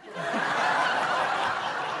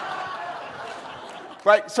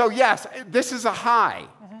 Right, so yes, this is a high.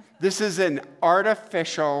 This is an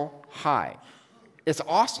artificial high. It's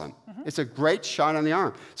awesome. It's a great shot on the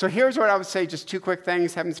arm. So here's what I would say, just two quick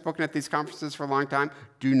things. Haven't spoken at these conferences for a long time.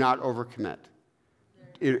 Do not overcommit.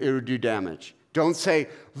 It will do damage. Don't say,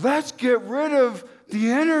 let's get rid of the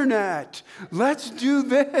internet. Let's do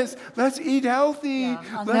this. Let's eat healthy. Yeah,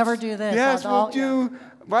 I'll never do this. Yes, we'll do,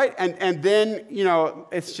 right? And then,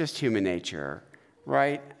 it's just human nature,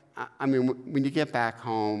 right? I mean, when you get back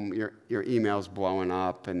home, your email's blowing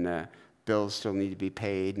up and the bills still need to be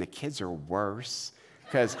paid and the kids are worse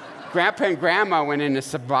because Grandpa and Grandma went into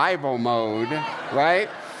survival mode, right?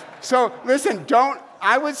 So listen,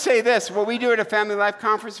 I would say this, what we do at a Family Life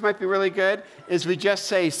Conference might be really good, is we just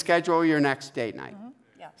say, schedule your next date night. Mm-hmm.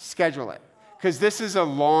 Yeah. Schedule it. Because this is a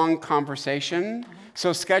long conversation,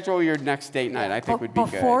 so schedule your next date night, I think would be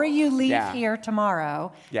good. Before you leave here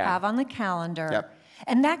tomorrow, have on the calendar. Yep.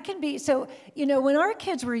 And that can be, so, when our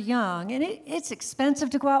kids were young, and it's expensive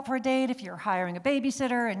to go out for a date if you're hiring a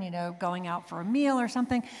babysitter and, going out for a meal or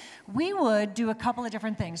something, we would do a couple of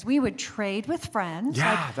different things. We would trade with friends.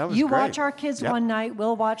 Yeah, that was you great. Watch our kids one night,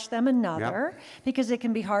 we'll watch them another, because it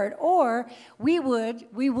can be hard. Or we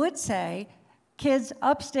would say, kids,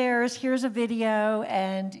 upstairs, here's a video,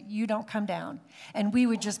 and you don't come down. And we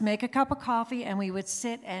would just make a cup of coffee, and we would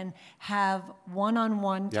sit and have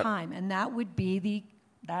one-on-one time. And that would be a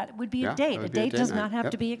date. A date does not have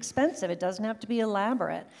to be expensive. It doesn't have to be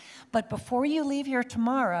elaborate. But before you leave here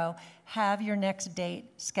tomorrow, have your next date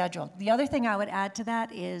scheduled. The other thing I would add to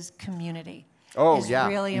that is community. Is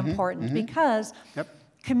really important because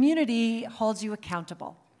community holds you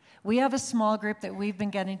accountable. We have a small group that we've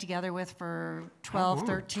been getting together with for 12,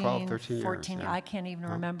 13 14, years, I can't even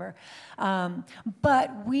remember.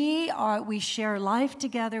 But we share life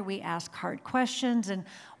together, we ask hard questions, and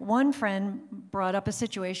one friend brought up a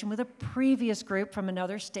situation with a previous group from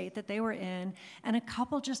another state that they were in, and a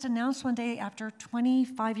couple just announced one day after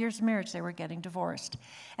 25 years of marriage they were getting divorced.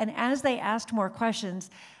 And as they asked more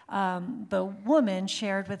questions, the woman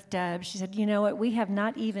shared with Deb, she said, you know what, we have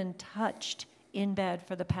not even touched in bed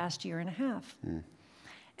for the past year and a half.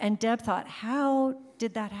 And Deb thought, how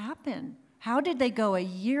did that happen? How did they go a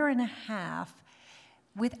year and a half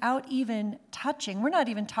without even touching? We're not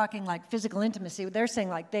even talking like physical intimacy. They're saying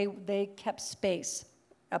like they kept space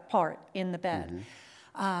apart in the bed.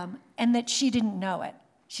 And that she didn't know it.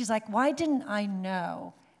 She's like, why didn't I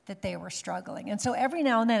know that they were struggling? And so every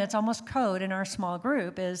now and then, it's almost code in our small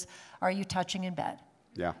group is, are you touching in bed?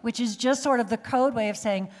 Yeah. Which is just sort of the code way of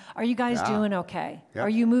saying, are you guys doing okay? Yep. Are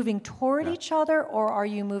you moving toward each other, or are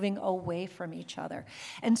you moving away from each other?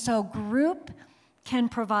 And so group can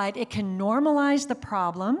provide, it can normalize the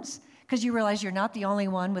problems, because you realize you're not the only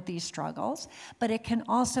one with these struggles, but it can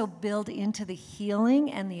also build into the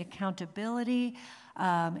healing and the accountability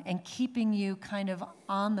and keeping you kind of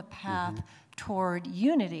on the path toward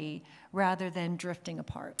unity rather than drifting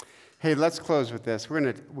apart. Hey, let's close with this.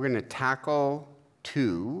 We're gonna tackle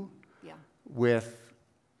 2 with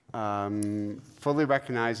fully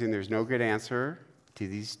recognizing there's no good answer to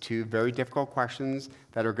these 2 very difficult questions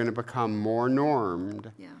that are going to become more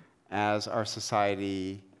normed as our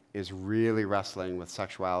society is really wrestling with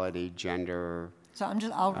sexuality, gender. So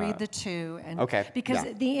I'll read the 2, and because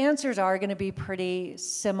the answers are going to be pretty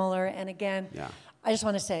similar. And again, I just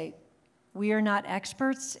want to say, we are not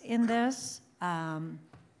experts in this.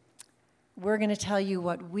 We're going to tell you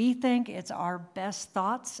what we think. It's our best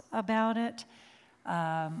thoughts about it.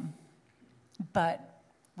 But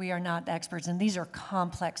we are not experts, and these are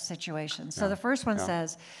complex situations. So the first one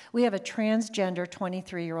says, we have a transgender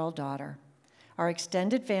 23-year-old daughter. Our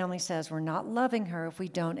extended family says we're not loving her if we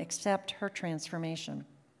don't accept her transformation.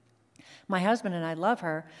 My husband and I love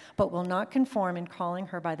her, but will not conform in calling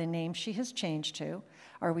her by the name she has changed to.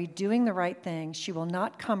 Are we doing the right thing? She will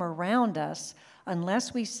not come around us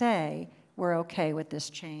unless we say we're okay with this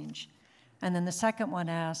change. And then the second one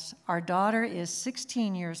asks, our daughter is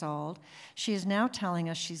 16 years old. She is now telling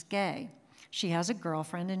us she's gay. She has a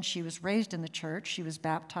girlfriend, and she was raised in the church. She was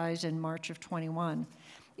baptized in March of 21.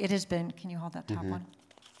 It has been, can you hold that top one?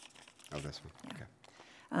 Oh, this one, okay.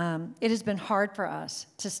 It has been hard for us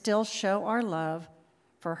to still show our love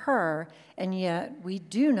for her, and yet we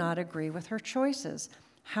do not agree with her choices.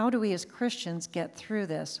 How do we as Christians get through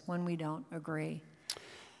this when we don't agree?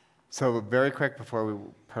 So very quick before we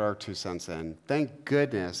put our 2 cents in, thank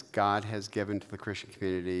goodness God has given to the Christian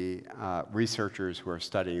community researchers who are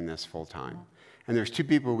studying this full time. And there's 2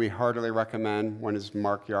 people we heartily recommend. One is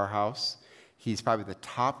Mark Yarhouse. He's probably the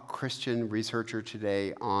top Christian researcher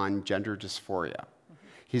today on gender dysphoria.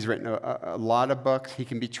 He's written a lot of books. He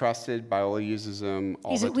can be trusted. Biola uses him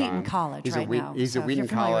all the time. He's at Wheaton College now. He's at Wheaton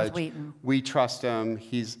College. We trust him.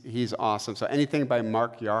 He's awesome. So anything by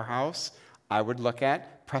Mark Yarhouse, I would look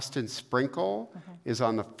at. Preston Sprinkle is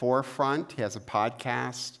on the forefront. He has a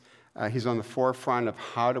podcast. He's on the forefront of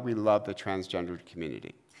how do we love the transgender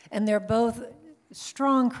community. And they're both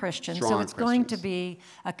strong Christians. So Strong it's going to Christians. be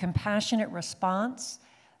a compassionate response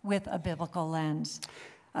with a biblical lens.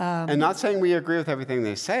 And not saying we agree with everything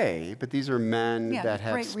they say, but these are men Yeah, that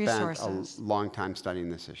have great spent resources. a long time studying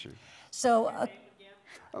this issue. So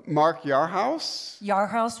Mark Yarhouse,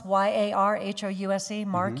 Yarhouse, Yarhouse,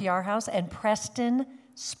 Mark Yarhouse, and Preston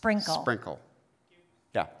Sprinkle. Sprinkle.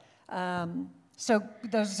 Yeah. So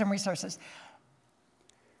those are some resources.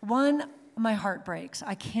 One, my heart breaks.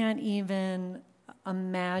 I can't even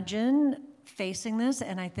imagine facing this,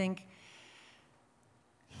 and I think,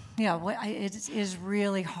 it is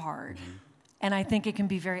really hard. And I think it can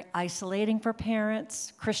be very isolating for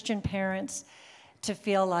parents, Christian parents, to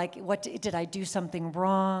feel like, did I do something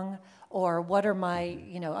wrong? Or what are my,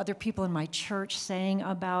 other people in my church saying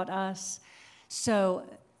about us? So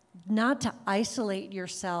not to isolate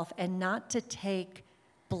yourself and not to take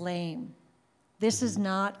blame. This is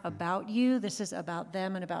not about you. This is about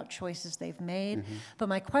them and about choices they've made. But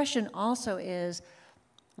my question also is,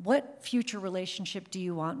 what future relationship do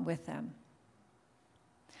you want with them?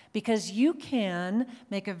 Because you can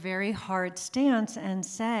make a very hard stance and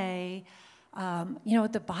say,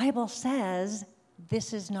 the Bible says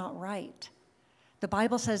this is not right. The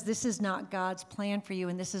Bible says this is not God's plan for you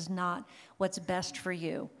and this is not what's best for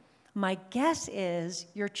you. My guess is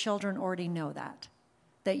your children already know that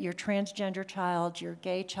your transgender child, your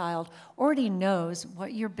gay child already knows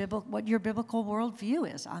what your biblical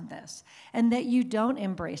worldview is on this, and that you don't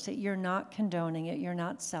embrace it, you're not condoning it, you're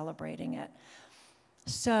not celebrating it.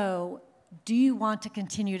 So, do you want to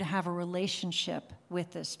continue to have a relationship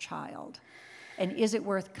with this child? And is it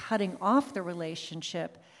worth cutting off the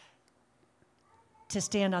relationship to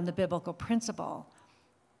stand on the biblical principle?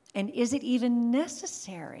 And is it even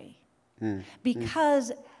necessary?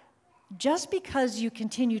 Because just because you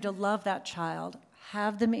continue to love that child,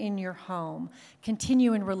 have them in your home,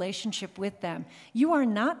 continue in relationship with them, you are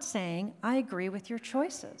not saying, I agree with your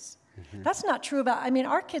choices. That's not true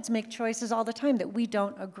our kids make choices all the time that we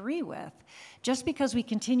don't agree with. Just because we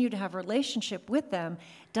continue to have relationship with them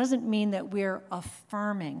doesn't mean that we're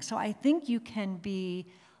affirming. So I think you can be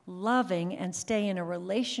loving and stay in a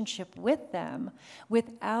relationship with them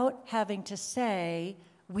without having to say,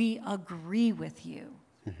 we agree with you.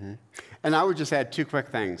 And I would just add two quick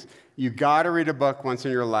things. You got to read a book once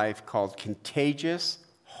in your life called Contagious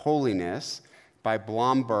Holiness by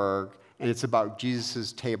Blomberg, and it's about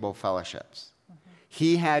Jesus' table fellowships.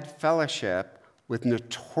 He had fellowship with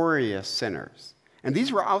notorious sinners, and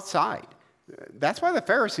these were outside. That's why the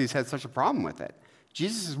Pharisees had such a problem with it.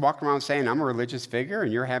 Jesus is walking around saying, I'm a religious figure,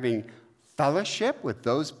 and you're having fellowship with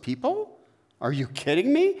those people? Are you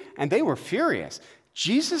kidding me? And they were furious.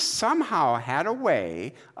 Jesus somehow had a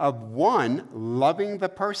way of, one, loving the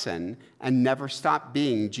person and never stopped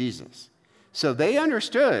being Jesus. So they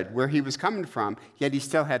understood where he was coming from, yet he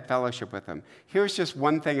still had fellowship with them. Here's just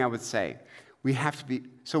one thing I would say.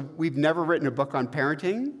 We've never written a book on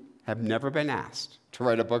parenting, have never been asked to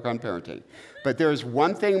write a book on parenting. But there's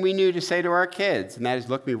one thing we knew to say to our kids, and that is,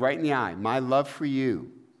 look me right in the eye. My love for you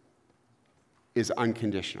is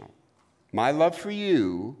unconditional. My love for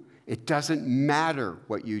you, it doesn't matter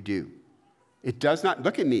what you do. It does not,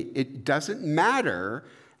 look at me, it doesn't matter.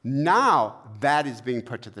 Now that is being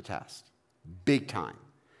put to the test, big time.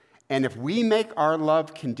 And if we make our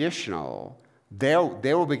love conditional, they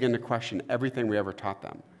will begin to question everything we ever taught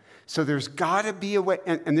them. So there's got to be a way,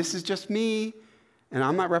 and this is just me, and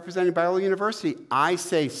I'm not representing Biola University. I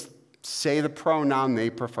say the pronoun they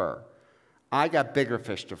prefer. I got bigger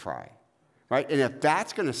fish to fry. Right? And if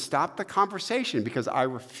that's going to stop the conversation because I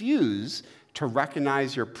refuse to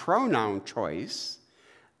recognize your pronoun choice,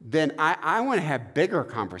 then I want to have bigger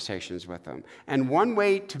conversations with them. And one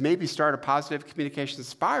way to maybe start a positive communication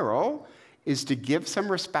spiral is to give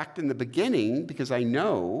some respect in the beginning, because I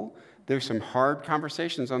know there's some hard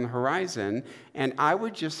conversations on the horizon. And I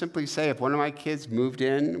would just simply say, if one of my kids moved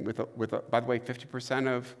in with by the way, 50%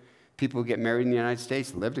 of people who get married in the United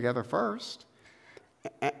States live together first.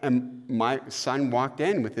 And my son walked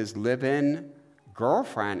in with his live-in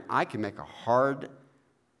girlfriend, I can make a hard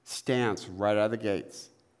stance right out of the gates.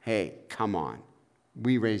 Hey, come on.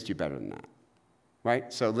 We raised you better than that.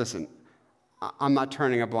 Right? So listen, I'm not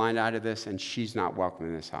turning a blind eye to this, and she's not welcome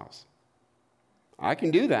in this house. I can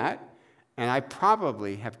do that, and I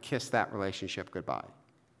probably have kissed that relationship goodbye.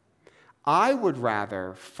 I would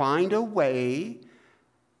rather find a way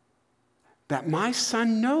that my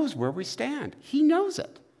son knows where we stand. He knows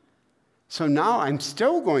it. So now I'm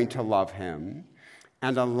still going to love him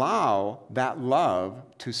and allow that love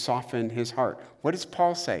to soften his heart. What does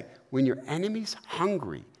Paul say? When your enemy's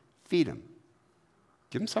hungry, feed him.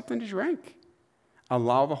 Give him something to drink.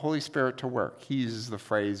 Allow the Holy Spirit to work. He uses the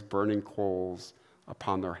phrase burning coals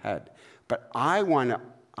upon their head. But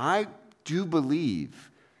I do believe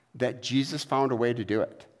that Jesus found a way to do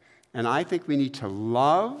it. And I think we need to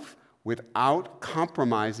love without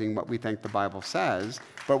compromising what we think the Bible says,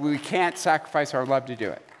 but we can't sacrifice our love to do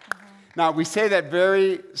it. Now, we say that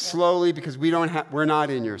very slowly because we're not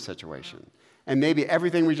in your situation. And maybe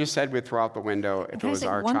everything we just said would throw out the window if it was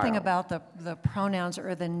our child. One thing about the pronouns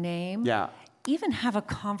or the name. Yeah. Even have a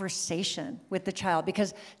conversation with the child,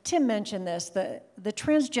 because Tim mentioned this, the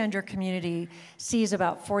transgender community sees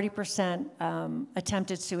about 40%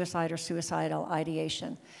 attempted suicide or suicidal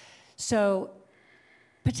ideation. So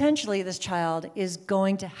potentially this child is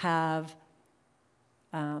going to have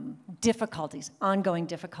difficulties, ongoing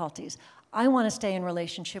difficulties. I want to stay in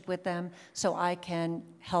relationship with them so I can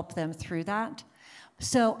help them through that.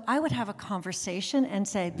 So I would have a conversation and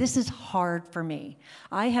say, this is hard for me.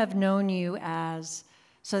 I have known you as,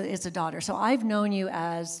 so it's a daughter, so I've known you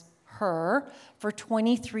as her for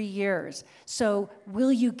 23 years. So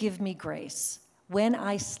will you give me grace when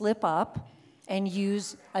I slip up and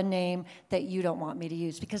use a name that you don't want me to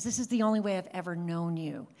use? Because this is the only way I've ever known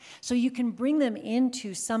you. So you can bring them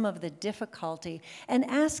into some of the difficulty and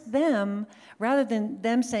ask them, rather than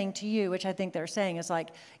them saying to you, which I think they're saying is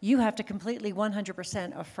like, you have to completely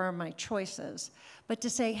 100% affirm my choices. But to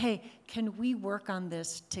say, hey, can we work on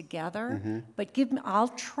this together? Mm-hmm. But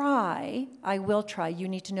I will try. You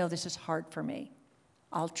need to know this is hard for me.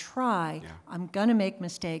 I'll try. Yeah. I'm gonna make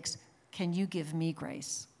mistakes. Can you give me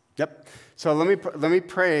grace? Yep. So let me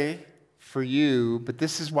pray for you, but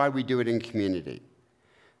this is why we do it in community.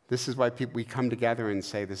 This is why we come together and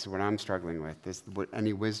say, this is what I'm struggling with. This is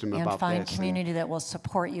any wisdom about this. And find community that will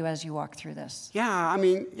support you as you walk through this. Yeah,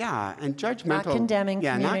 and judgmental. Not condemning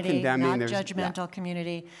community, not condemning, not judgmental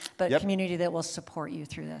community, but community that will support you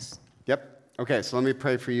through this. Yep. Okay, so let me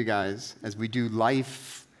pray for you guys as we do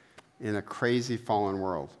life in a crazy fallen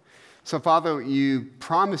world. So, Father, you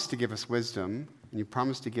promised to give us wisdom, and you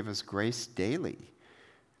promised to give us grace daily.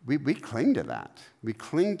 We cling to that. We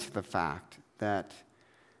cling to the fact that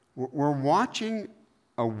we're watching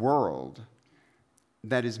a world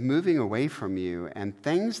that is moving away from you, and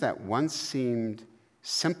things that once seemed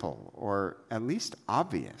simple or at least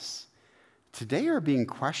obvious today are being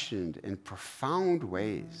questioned in profound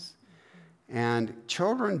ways. And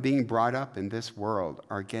children being brought up in this world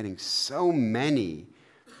are getting so many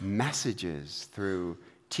messages through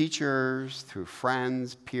teachers, through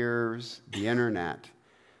friends, peers, the internet.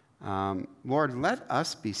 Lord, let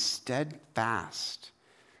us be steadfast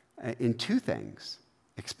in two things: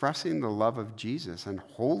 expressing the love of Jesus and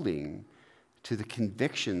holding to the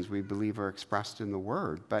convictions we believe are expressed in the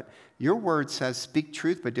Word. But your Word says, speak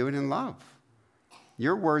truth, but do it in love.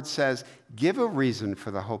 Your Word says, give a reason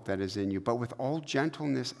for the hope that is in you, but with all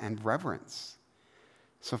gentleness and reverence.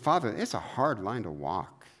 So, Father, it's a hard line to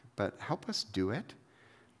walk, but help us do it.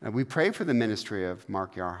 We pray for the ministry of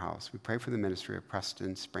Mark Yarhouse. We pray for the ministry of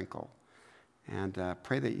Preston Sprinkle. And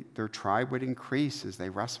pray that their tribe would increase as they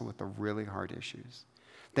wrestle with the really hard issues.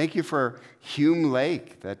 Thank you for Hume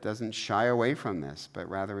Lake that doesn't shy away from this, but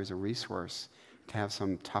rather is a resource to have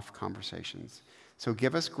some tough conversations. So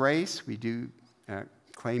give us grace. We do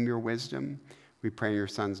claim your wisdom. We pray in your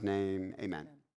Son's name. Amen.